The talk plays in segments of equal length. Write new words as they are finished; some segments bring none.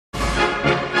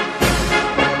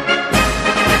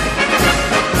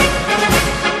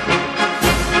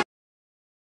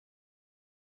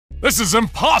This is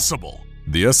impossible!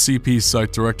 The SCP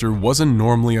site director wasn't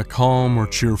normally a calm or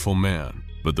cheerful man,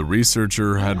 but the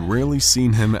researcher had rarely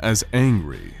seen him as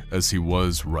angry as he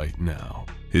was right now.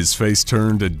 His face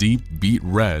turned a deep beet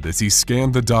red as he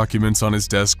scanned the documents on his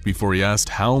desk before he asked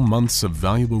how months of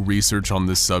valuable research on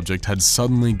this subject had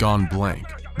suddenly gone blank.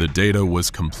 The data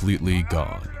was completely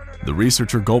gone. The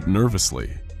researcher gulped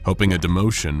nervously, hoping a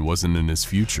demotion wasn't in his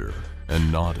future,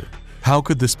 and nodded. How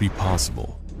could this be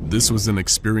possible? This was an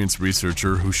experienced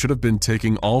researcher who should have been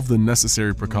taking all of the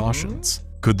necessary precautions.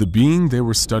 Could the being they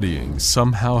were studying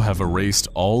somehow have erased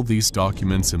all these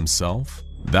documents himself?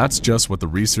 That's just what the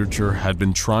researcher had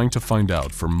been trying to find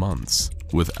out for months,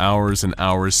 with hours and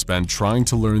hours spent trying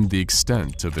to learn the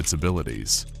extent of its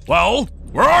abilities. Well,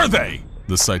 where are they?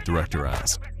 The site director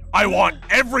asked. I want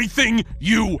everything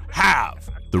you have!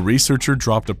 The researcher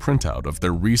dropped a printout of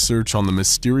their research on the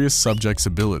mysterious subject's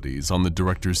abilities on the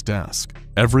director's desk.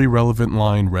 Every relevant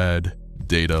line read,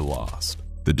 "Data lost."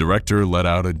 The director let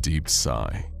out a deep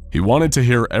sigh. He wanted to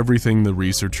hear everything the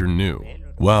researcher knew.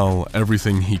 Well,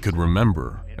 everything he could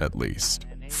remember, at least,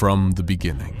 from the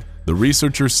beginning. The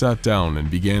researcher sat down and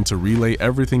began to relay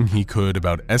everything he could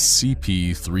about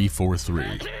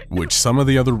SCP-343, which some of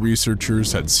the other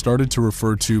researchers had started to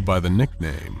refer to by the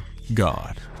nickname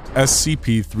God.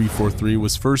 SCP-343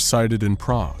 was first sighted in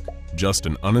Prague, just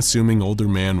an unassuming older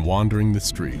man wandering the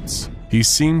streets. He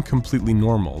seemed completely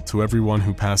normal to everyone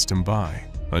who passed him by,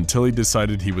 until he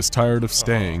decided he was tired of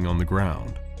staying on the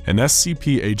ground. An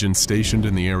SCP agent stationed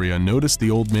in the area noticed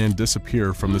the old man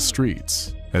disappear from the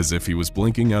streets, as if he was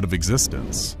blinking out of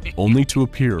existence, only to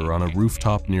appear on a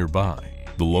rooftop nearby.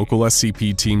 The local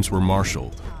SCP teams were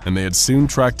marshaled, and they had soon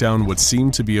tracked down what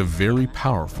seemed to be a very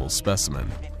powerful specimen.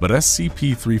 But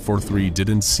SCP-343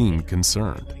 didn't seem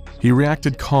concerned. He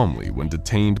reacted calmly when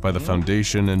detained by the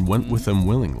Foundation and went with them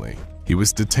willingly. He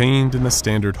was detained in a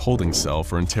standard holding cell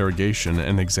for interrogation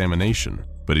and examination,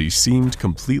 but he seemed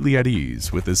completely at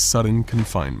ease with his sudden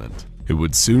confinement. It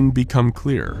would soon become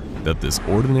clear that this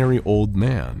ordinary old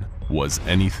man was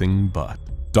anything but.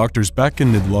 Drs. Beck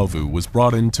and Nidlovu was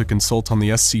brought in to consult on the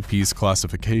SCP's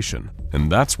classification,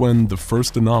 and that's when the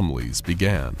first anomalies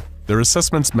began. Their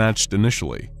assessments matched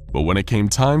initially, but when it came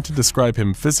time to describe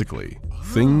him physically,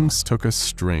 things took a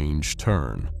strange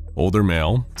turn. Older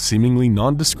male, seemingly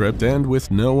nondescript and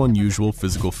with no unusual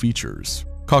physical features.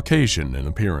 Caucasian in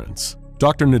appearance.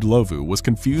 Dr. Nidlovu was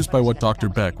confused by what Dr.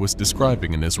 Beck was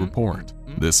describing in his report.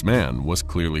 This man was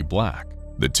clearly black.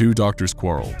 The two doctors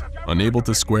quarreled, unable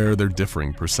to square their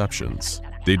differing perceptions.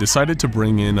 They decided to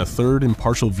bring in a third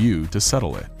impartial view to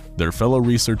settle it, their fellow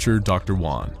researcher Dr.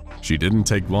 Wan. She didn't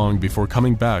take long before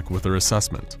coming back with her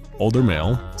assessment. Older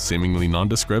male, seemingly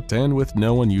nondescript and with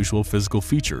no unusual physical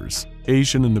features,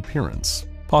 Asian in appearance,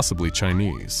 possibly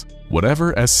Chinese.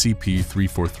 Whatever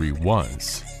SCP-343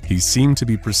 was, he seemed to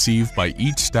be perceived by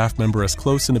each staff member as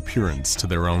close in appearance to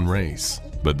their own race.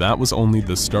 But that was only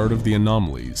the start of the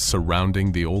anomalies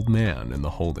surrounding the old man in the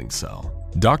holding cell.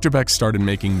 Dr. Beck started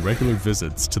making regular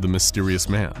visits to the mysterious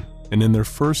man, and in their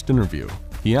first interview,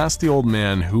 he asked the old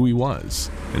man who he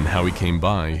was and how he came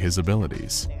by his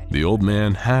abilities. The old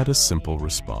man had a simple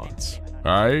response.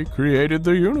 I created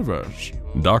the universe.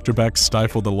 Dr. Beck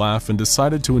stifled a laugh and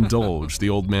decided to indulge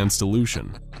the old man's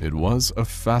delusion. It was a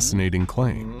fascinating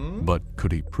claim, but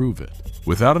could he prove it?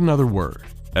 Without another word,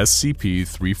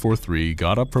 SCP-343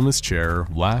 got up from his chair,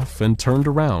 laughed, and turned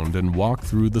around and walked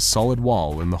through the solid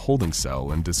wall in the holding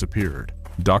cell and disappeared.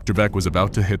 Dr. Beck was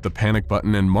about to hit the panic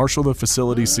button and marshal the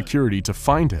facility's security to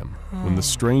find him when the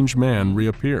strange man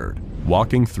reappeared,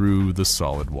 walking through the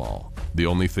solid wall. The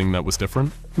only thing that was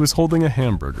different? He was holding a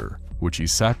hamburger, which he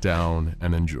sat down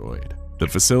and enjoyed. The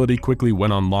facility quickly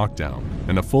went on lockdown,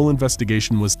 and a full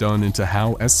investigation was done into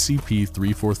how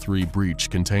SCP-343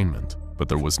 breached containment. But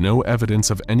there was no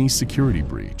evidence of any security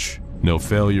breach, no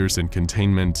failures in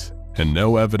containment, and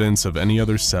no evidence of any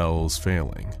other cells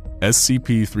failing.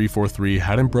 SCP-343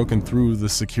 hadn't broken through the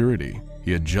security,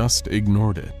 he had just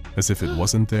ignored it, as if it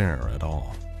wasn't there at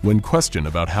all. When questioned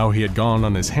about how he had gone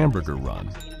on his hamburger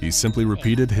run, he simply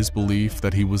repeated his belief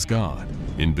that he was God,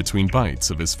 in between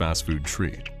bites of his fast food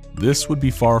treat. This would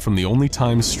be far from the only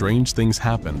time strange things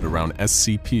happened around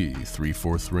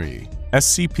SCP-343.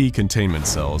 SCP containment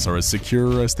cells are as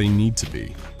secure as they need to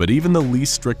be, but even the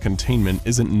least strict containment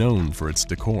isn't known for its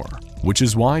decor, which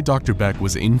is why Dr. Beck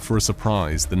was in for a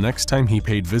surprise the next time he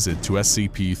paid visit to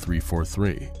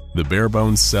SCP-343. The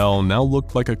bare-bones cell now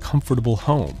looked like a comfortable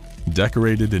home,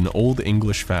 decorated in Old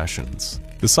English fashions.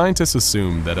 The scientists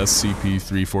assumed that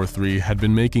SCP-343 had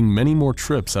been making many more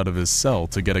trips out of his cell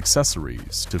to get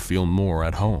accessories to feel more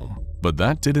at home. But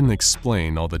that didn't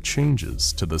explain all the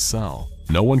changes to the cell.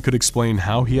 No one could explain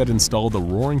how he had installed a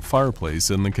roaring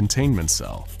fireplace in the containment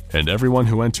cell, and everyone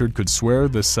who entered could swear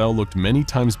the cell looked many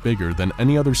times bigger than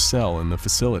any other cell in the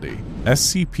facility.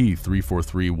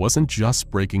 SCP-343 wasn't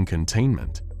just breaking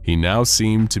containment. He now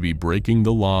seemed to be breaking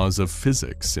the laws of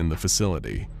physics in the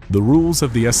facility. The rules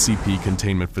of the SCP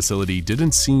containment facility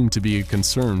didn't seem to be a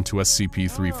concern to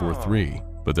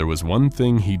SCP-343, but there was one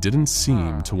thing he didn't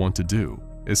seem to want to do: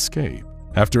 escape.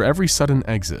 After every sudden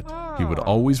exit, he would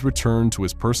always return to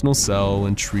his personal cell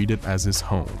and treat it as his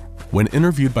home. When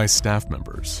interviewed by staff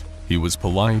members, he was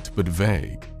polite but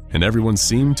vague, and everyone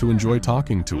seemed to enjoy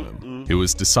talking to him. It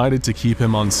was decided to keep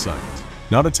him on site,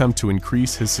 not attempt to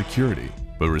increase his security,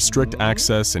 but restrict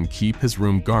access and keep his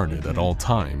room guarded at all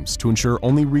times to ensure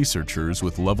only researchers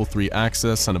with level 3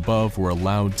 access and above were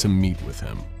allowed to meet with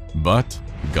him. But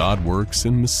God works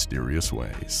in mysterious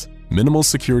ways. Minimal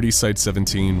Security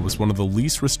Site-17 was one of the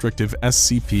least restrictive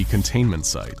SCP containment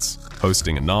sites,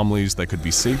 hosting anomalies that could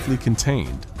be safely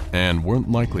contained and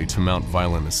weren't likely to mount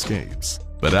violent escapes.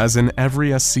 But as in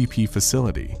every SCP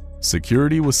facility,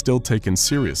 security was still taken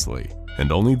seriously, and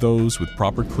only those with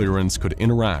proper clearance could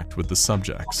interact with the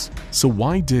subjects. So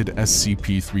why did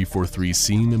SCP-343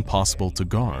 seem impossible to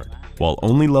guard? While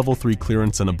only level 3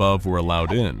 clearance and above were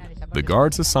allowed in, the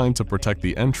guards assigned to protect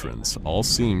the entrance all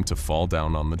seemed to fall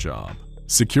down on the job.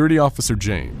 Security Officer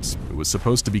James, who was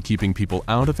supposed to be keeping people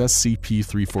out of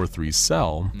SCP-343's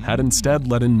cell, had instead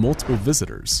let in multiple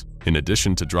visitors, in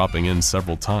addition to dropping in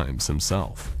several times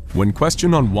himself. When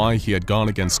questioned on why he had gone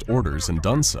against orders and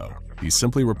done so, he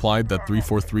simply replied that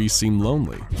 343 seemed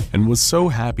lonely and was so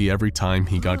happy every time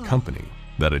he got company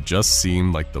that it just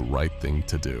seemed like the right thing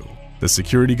to do. The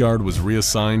security guard was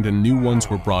reassigned and new ones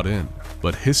were brought in,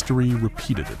 but history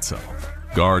repeated itself.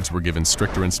 Guards were given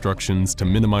stricter instructions to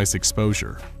minimize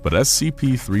exposure, but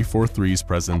SCP-343's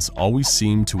presence always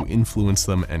seemed to influence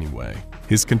them anyway.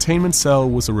 His containment cell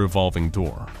was a revolving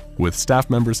door, with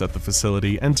staff members at the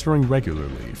facility entering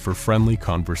regularly for friendly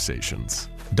conversations.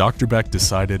 Dr. Beck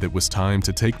decided it was time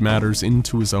to take matters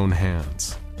into his own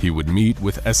hands. He would meet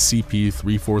with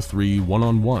SCP-343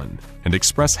 one-on-one and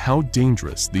express how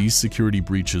dangerous these security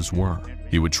breaches were.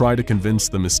 He would try to convince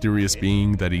the mysterious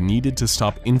being that he needed to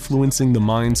stop influencing the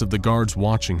minds of the guards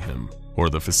watching him,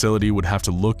 or the facility would have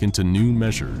to look into new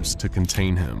measures to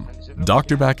contain him.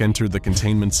 Dr. Beck entered the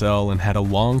containment cell and had a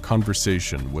long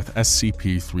conversation with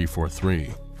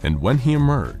SCP-343, and when he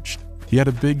emerged, he had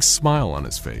a big smile on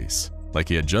his face, like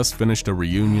he had just finished a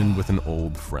reunion with an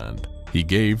old friend. He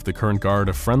gave the current guard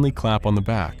a friendly clap on the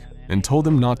back and told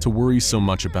him not to worry so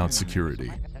much about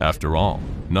security. After all,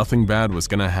 nothing bad was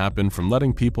gonna happen from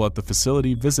letting people at the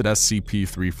facility visit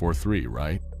SCP-343,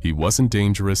 right? He wasn't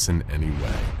dangerous in any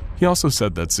way. He also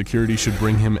said that security should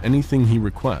bring him anything he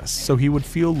requests so he would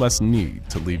feel less need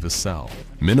to leave his cell.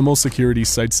 Minimal Security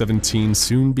Site-17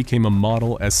 soon became a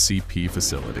model SCP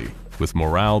facility, with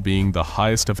morale being the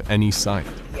highest of any site,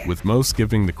 with most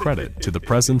giving the credit to the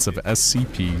presence of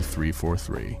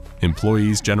SCP-343.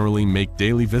 Employees generally make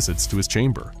daily visits to his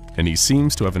chamber, and he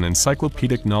seems to have an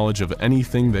encyclopedic knowledge of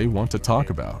anything they want to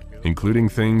talk about, including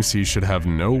things he should have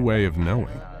no way of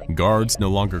knowing. Guards no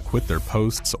longer quit their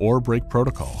posts or break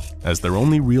protocol, as their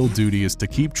only real duty is to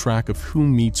keep track of who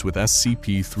meets with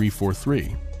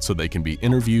SCP-343, so they can be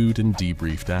interviewed and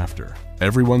debriefed after.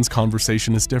 Everyone's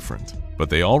conversation is different, but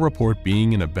they all report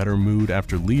being in a better mood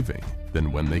after leaving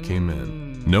than when they came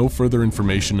in. No further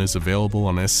information is available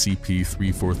on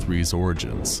SCP-343's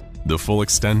origins, the full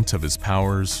extent of his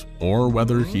powers, or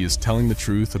whether he is telling the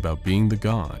truth about being the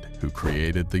god who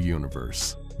created the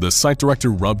universe. The site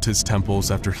director rubbed his temples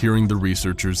after hearing the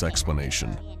researcher's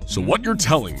explanation. So what you're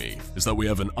telling me is that we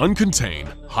have an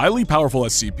uncontained, highly powerful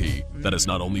SCP that has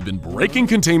not only been breaking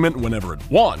containment whenever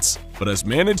it wants, but has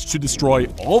managed to destroy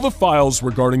all the files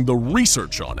regarding the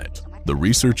research on it. The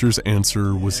researcher's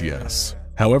answer was yes.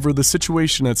 However, the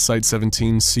situation at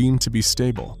Site-17 seemed to be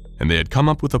stable, and they had come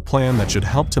up with a plan that should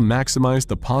help to maximize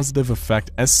the positive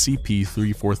effect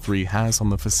SCP-343 has on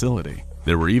the facility.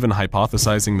 They were even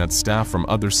hypothesizing that staff from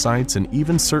other sites and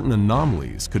even certain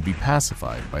anomalies could be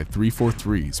pacified by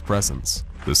 343's presence.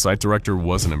 The site director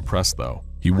wasn't impressed though.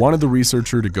 He wanted the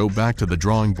researcher to go back to the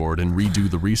drawing board and redo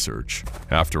the research.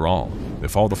 After all,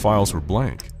 if all the files were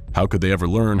blank, how could they ever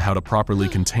learn how to properly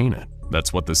contain it?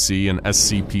 That's what the C in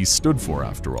SCP stood for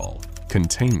after all,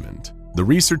 containment. The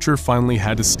researcher finally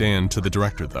had to stand to the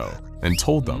director though, and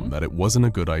told them that it wasn't a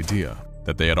good idea.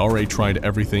 That they had already tried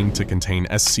everything to contain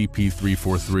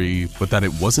SCP-343, but that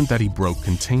it wasn't that he broke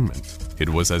containment. It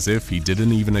was as if he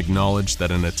didn't even acknowledge that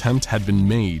an attempt had been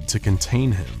made to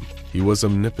contain him. He was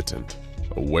omnipotent,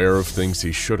 aware of things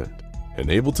he shouldn't, and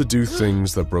able to do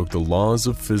things that broke the laws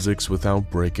of physics without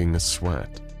breaking a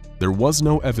sweat. There was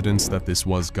no evidence that this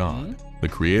was God, the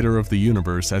creator of the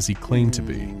universe as he claimed to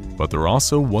be, but there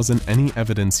also wasn't any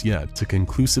evidence yet to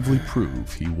conclusively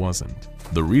prove he wasn't.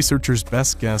 The researchers'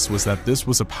 best guess was that this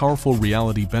was a powerful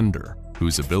reality bender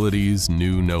whose abilities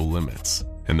knew no limits,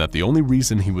 and that the only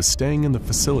reason he was staying in the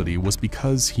facility was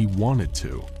because he wanted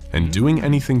to, and doing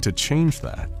anything to change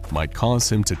that might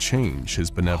cause him to change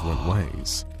his benevolent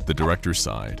ways. The director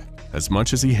sighed. As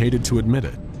much as he hated to admit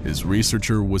it, his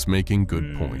researcher was making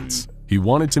good points. He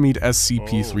wanted to meet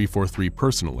SCP-343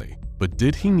 personally, but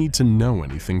did he need to know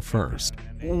anything first?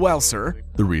 Well, sir,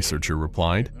 The researcher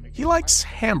replied. he likes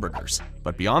hamburgers,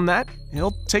 but beyond that,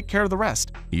 he'll take care of the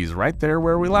rest. He's right there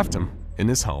where we left him, in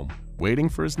his home, waiting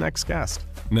for his next guest.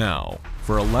 Now,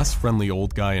 for a less friendly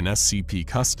old guy in SCP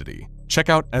custody, check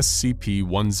out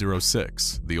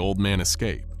SCP-106, The Old Man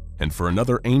Escape. And for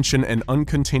another ancient and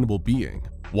uncontainable being,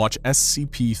 watch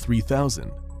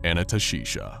SCP-3000,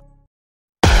 Anatashisha.